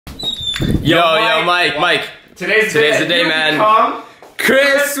Yo, Mike. Today's the day, man.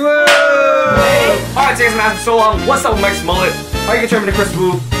 Kris Wu! Alright, today's been so long. What's up with Mike's mullet? How you determined to Kris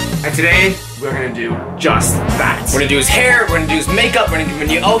Wu? And today, we're gonna do just that. We're gonna do his hair, we're gonna do his makeup, we're gonna give him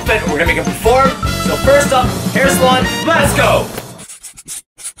a new outfit, we're gonna make him perform. So first up, hair salon, let's go!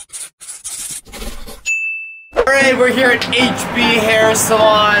 Alright, we're here at HB Hair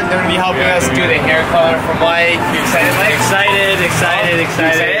Salon. They're gonna be helping us do the hair color for Mike. You excited, Mike?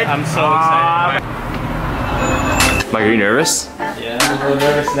 Excited. I'm so excited. Mike, are you nervous? Yeah, I'm a little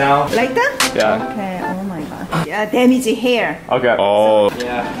nervous now. Like that? Yeah. Okay, oh my god. Yeah, damage your hair. Okay. Oh.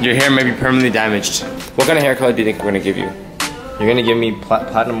 Yeah. Your hair may be permanently damaged. What kind of hair color do you think we're gonna give you? You're gonna give me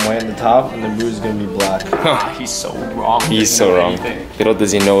platinum white on the top, and the root is gonna be black. He's so wrong. He's so wrong. Little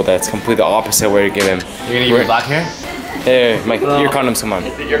does he know that's completely the opposite way to give him. You're gonna give me black hair? Hey, Mike, your condoms, come on.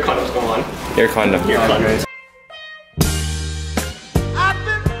 Your condoms, come on. Your condom. Your condoms.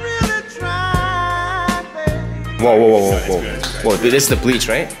 Whoa, this is the bleach,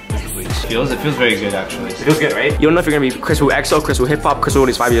 right? It feels very good actually. It feels good, right? You don't know if you're gonna be Kris Wu EXO, Kris Wu Hip Hop, Kris Wu when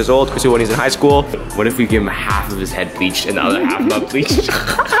he's 5 years old, Kris Wu when he's in high school. What if we give him half of his head bleached and the other half not bleached?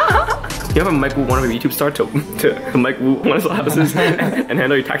 You have a Mike Wu one of a YouTube star to Mike Wu one of his houses and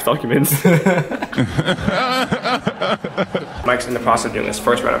handle your tax documents. Mike's in the process of doing his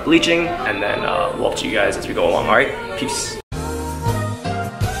first round of bleaching, and then we'll update you guys as we go along. All right, peace.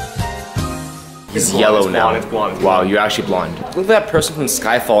 He's yellow now. It's blonde. Wow, you're actually blonde. Look at that person from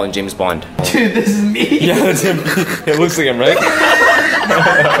Skyfall and James Bond. Dude, this is me. Yeah, that's him. It looks like him, right? I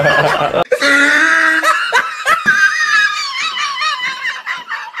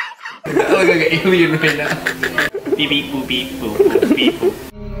look like an alien right now. Beep beep boop beep boop boop beep boop.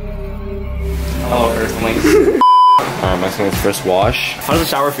 Hello, Earthlings. Mike's doing his first wash. How does the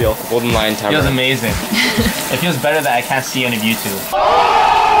shower feel? Golden Lion Tower. It feels amazing. It feels better that I can't see on YouTube.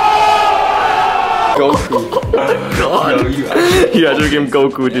 Goku. Oh my god. No, you actually became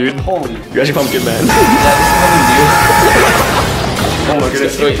Goku, dude. Holy. You're actually Pumpkin Man. Oh my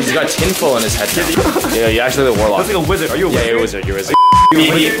goodness. Wait, he's got tinfoil on his head now. Yeah, you're actually the warlock. Looks like a wizard. Are you a wizard? Yeah, you're a wizard. You're a wizard.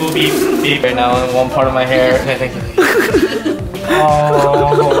 Beep beep boop beep beep. Right now in one part of my hair. Okay, thank you.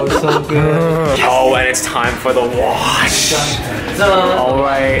 Oh, so good. Oh, and it's time for the wash.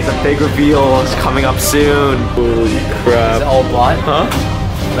 Alright, the big reveal is coming up soon. Holy Is crap. it all blonde? Huh?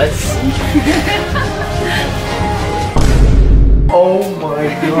 Let's see. Oh my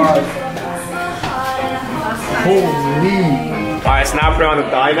god. Holy. Alright, so now put on the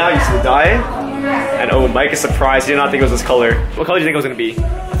dye now. You see the dye? And oh, Mike is surprised. He did not think it was this color. What color do you think it was going to be?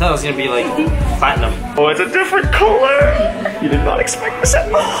 I thought it was gonna be like platinum. Oh, it's a different color. You did not expect this at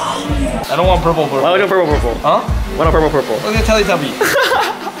all. I don't want purple. Why don't purple? Huh? Why not purple? Look at Teletubby.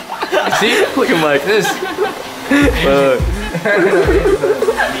 See? Look at Mike. This.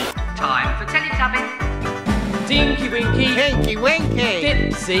 Time for Teletubbies. Tinky Winky. Tinky Winky.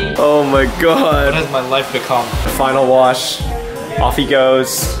 Dipsy. Oh my What god. has my life become? Final wash. Off he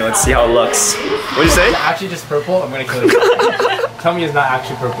goes. Let's see how it looks. What'd you say? It's actually just purple. I'm gonna kill you. Tell me it's not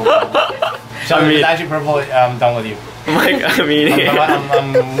actually purple. Tell me it's actually purple. I'm done with you. Mike, I mean,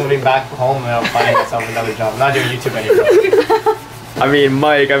 I'm moving back home and I'm finding myself another job. I'm not doing YouTube anymore.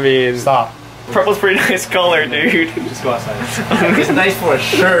 Mike, Stop. purple's a pretty nice color, dude. Just go outside. It's nice for a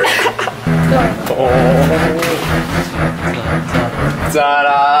shirt.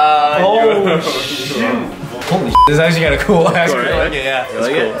 Ta-da! Oh shoot! Holy shit, this is actually kind of cool. I actually Cool, right? like it, yeah. You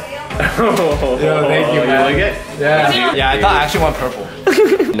like it? Yo, thank you, man. You like it? Yeah. Yeah, I thought I actually went purple.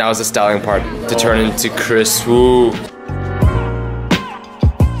 Now is the styling part to turn into Kris Wu.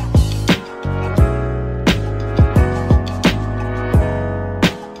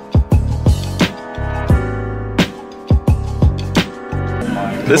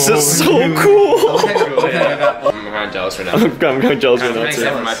 This is so cool! I'm kind of jealous right now. I'm kind of jealous right now Thanks for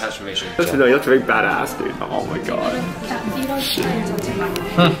too. my transformation. You look very badass, dude. Oh my god.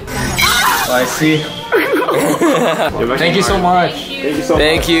 I see. Thank you so much. Thank you so much.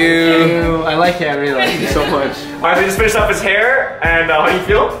 Thank you. I like it, I really like it. Thank you so much. Alright, so we just finished up his hair, and how do you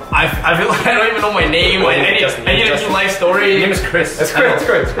feel? I feel like I don't even know my name. I need a new life story. Your name is Chris. It's Chris.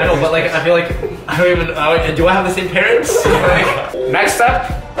 I know, but like I feel like I don't even. Do I have the same parents? Next up,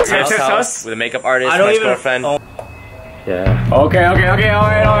 Tiff's house with a makeup artist, I don't Mike's even- girlfriend. oh. Yeah. Okay,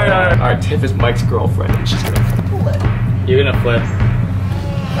 alright. Alright, Tiff is Mike's girlfriend, and she's gonna flip. You're gonna flip.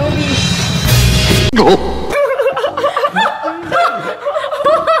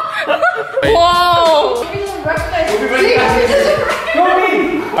 Whoa!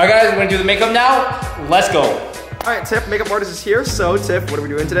 Alright guys, we're gonna do the makeup now. Let's go. Alright, Tiff, makeup artist is here. So, Tiff, what are we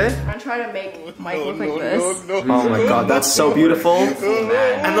doing today? I'm gonna try to make Mike look like this. Oh my god, that's so beautiful. And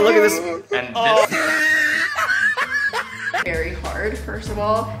then look at this. And this. Very hard, first of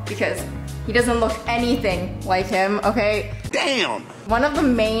all, because he doesn't look anything like him, okay? Damn! One of the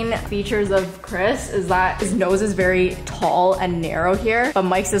main features of Kris is that his nose is very tall and narrow here, but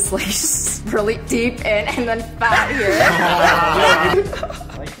Mike's is like really deep in and then fat here.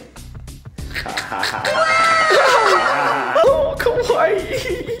 Oh,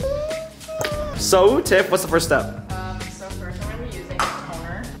 kawaii. So, Tiff, what's the first step? So first I'm gonna be using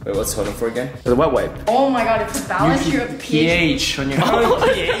toner. Wait, what's toner for again? The wet wipe. Oh my god, it's to balance your pH. on your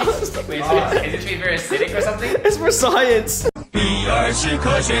Wait, is it to be very acidic or something? It's for science.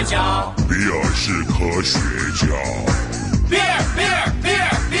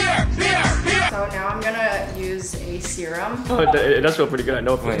 So now I'm gonna use a serum. Oh, it does feel pretty good. I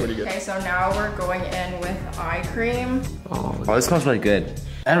know it feels pretty good. Okay, so now we're going in with eye cream, Oh, this smells really good.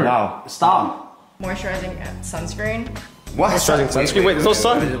 Wow. Stop. moisturizing sunscreen. What? Moisturizing sunscreen? Wait, there's no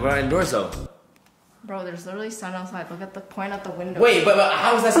sun. We're indoors though. Bro, there's literally sun outside. Look at the point at the window. Wait, but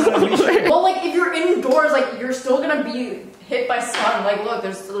how is that supposed to be? Well, like if you're indoors, like you're still gonna be hit by sun. Like look,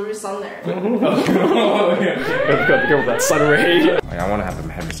 there's literally sun there. Be careful with that sun ray. I want to have a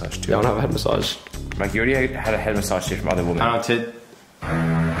head massage too. Yeah, I want to have a head massage. Like, you already had a head massage here from other women. I don't know, Tit.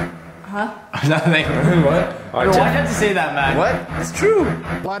 Huh? Nothing. What? Why'd you have to say that, man? What? It's true.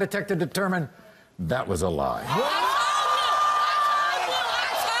 Lie detector determined that was a lie.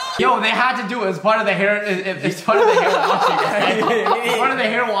 Yo, they had to do it. It's part of the hair. It's part of the hair washing. It's part of the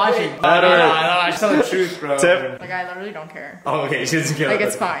hair washing. I don't know. I tell the truth, bro. Tip. Like I literally don't care. Oh, okay. She doesn't care. Like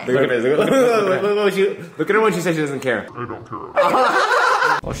it's fine. Look at this. Look at her when she says she doesn't care. I don't care.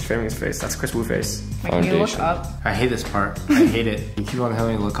 Oh, she's framing his face. That's Kris Wu face. Like, can you look up? I hate this part. I hate it. You keep on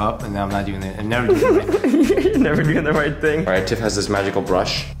telling me to look up, and now I'm not doing it. I'm never doing it. You're never doing the right thing. Alright, Tiff has this magical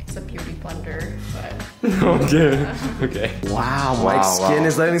brush. It's a beauty blender, but Okay. Okay. Wow, Mike's skin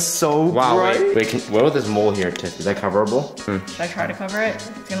is looking so bright. Wait, what about this mole here, Tiff? Is that coverable? should I try to cover it?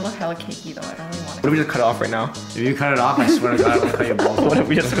 It's gonna look hella cakey though. I don't really want What it. if we just cut it off right now? If you cut it off, I swear to God, I'm gonna cut your balls. What if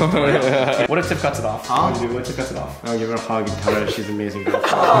we just cut it off? What if Tiff cuts it off? Huh? What if Tiff cuts it off? I'll give her a hug and tell her she's an amazing girl.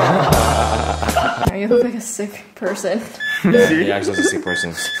 Now you look like a sick person. He actually looks a sick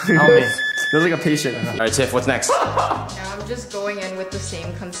person. Help me. Looks like a patient. Alright, Tiff, what's next? Now I'm just going in with the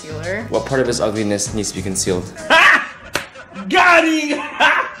same concealer. What part of his ugliness needs to be concealed? Got him!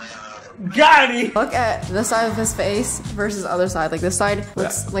 Got him! Look at this side of his face versus the other side. Like this side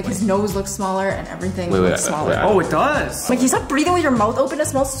looks like his nose looks smaller and everything looks smaller. Oh, it does. Like you stop breathing with your mouth open. It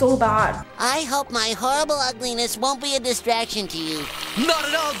smells so bad. I hope my horrible ugliness won't be a distraction to you. Not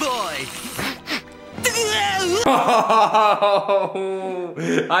at all, boy!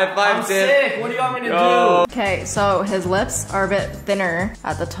 High five, Tiff. Sick! What do you want me to do? Okay, so his lips are a bit thinner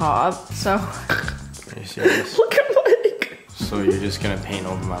at the top. So Are you serious? Look at Mike. So you're just gonna paint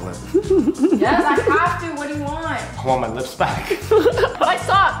over my lip? yes, I have to. What do you want? I want my lips back. Mike,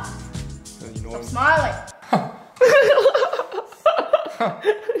 stop. You know Stop smiling.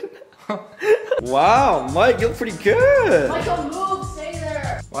 Wow, Mike, you look pretty good. Mike, don't move. Stay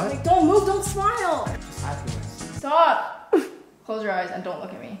there. What? Like, don't move. Don't smile. Just happiness. Stop. Close your eyes and don't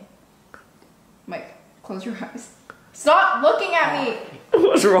look at me. Mike, close your eyes. Stop looking at me.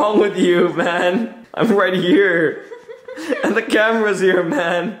 What's wrong with you, man? I'm right here. And the camera's here,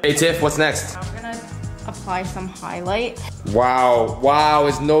 man. Hey, Tiff, what's next? I'm gonna apply some highlight. Wow, wow,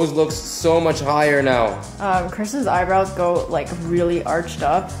 his nose looks so much higher now. Kris's eyebrows go like really arched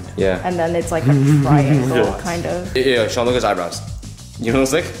up. Yeah. And then it's like a triangle kind of. Yeah, Sean, look at his eyebrows. You know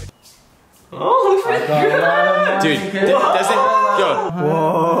what it's like? Oh, Dude, doesn't, yo.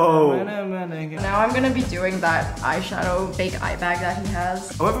 whoa. Now I'm gonna be doing that eyeshadow fake eye bag that he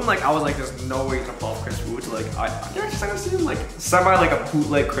has. I went from like, I was like, there's no way to follow Kris Wu to like, I just like, I've seen like, semi like a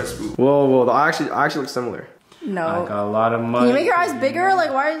bootleg Kris Wu. Whoa, I actually look similar. No. I got a lot of Can money. you make your eyes bigger?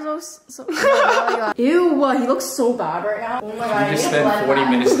 Like, why is those so Ew, he looks so bad right now. Oh my god, You just spent 40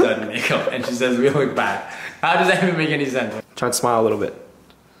 minutes on makeup and she says we look bad. How does that even make any sense? Try to smile a little bit.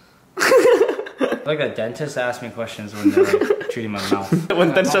 Like a dentist asked me questions when they're like treating my mouth.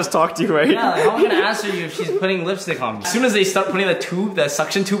 When dentists talk to you, right? Yeah, like, how am I gonna answer you if she's putting lipstick on me? As soon as they start putting the tube, the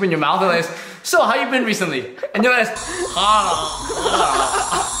suction tube in your mouth, they're like, so how you been recently? And you're like,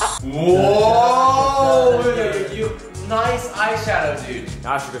 whoa, you nice eyeshadow, dude.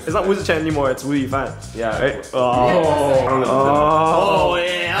 It's not Wu's Chen anymore, it's Wu Yifan. Yeah. Right? Oh,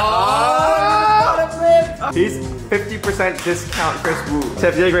 yeah. He's 50% discount Kris Wu.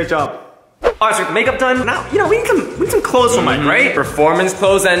 Tiff, you did a great job. Alright, so with the makeup done, now, you know, we need some clothes for Mike, right? Performance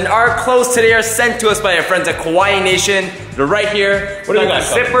clothes, and our clothes today are sent to us by our friends at Kawaii Nation. They're right here. What do we got?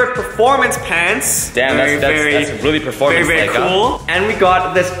 Zippered performance pants. Damn, that's really performance. Very cool. And we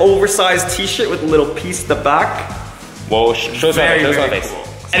got this oversized t-shirt with a little piece at the back. Whoa, show my face. Cool.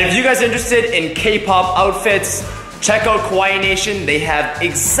 And if you guys are interested in K-pop outfits, check out Kawaii Nation. They have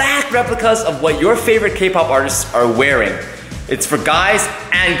exact replicas of what your favorite K-pop artists are wearing. It's for guys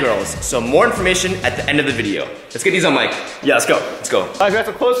and girls. So more information at the end of the video. Let's get these on Mike. Yeah, let's go. Let's go. I got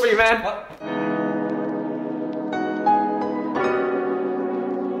some clothes for you, man.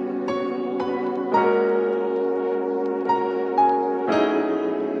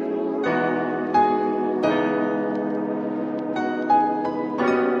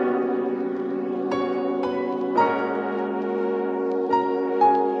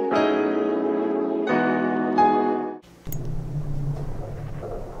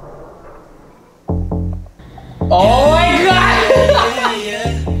 Oh my god!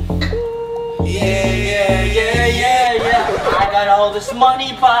 Yeah. I got all this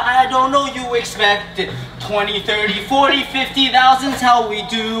money, but I don't know you expected 20, 30, 40, 50,000's how we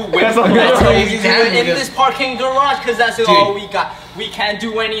do it. That's how we do it in this parking garage, cause that's all we got. We can't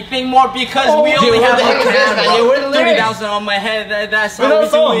do anything more because we only have 30,000 on my head. That's how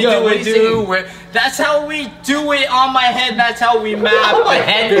we do it. That's how we do it on my head. That's how we map. On my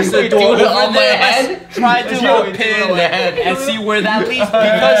head? There's a door on my head? Try to pin and see where that leads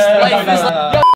because life is like.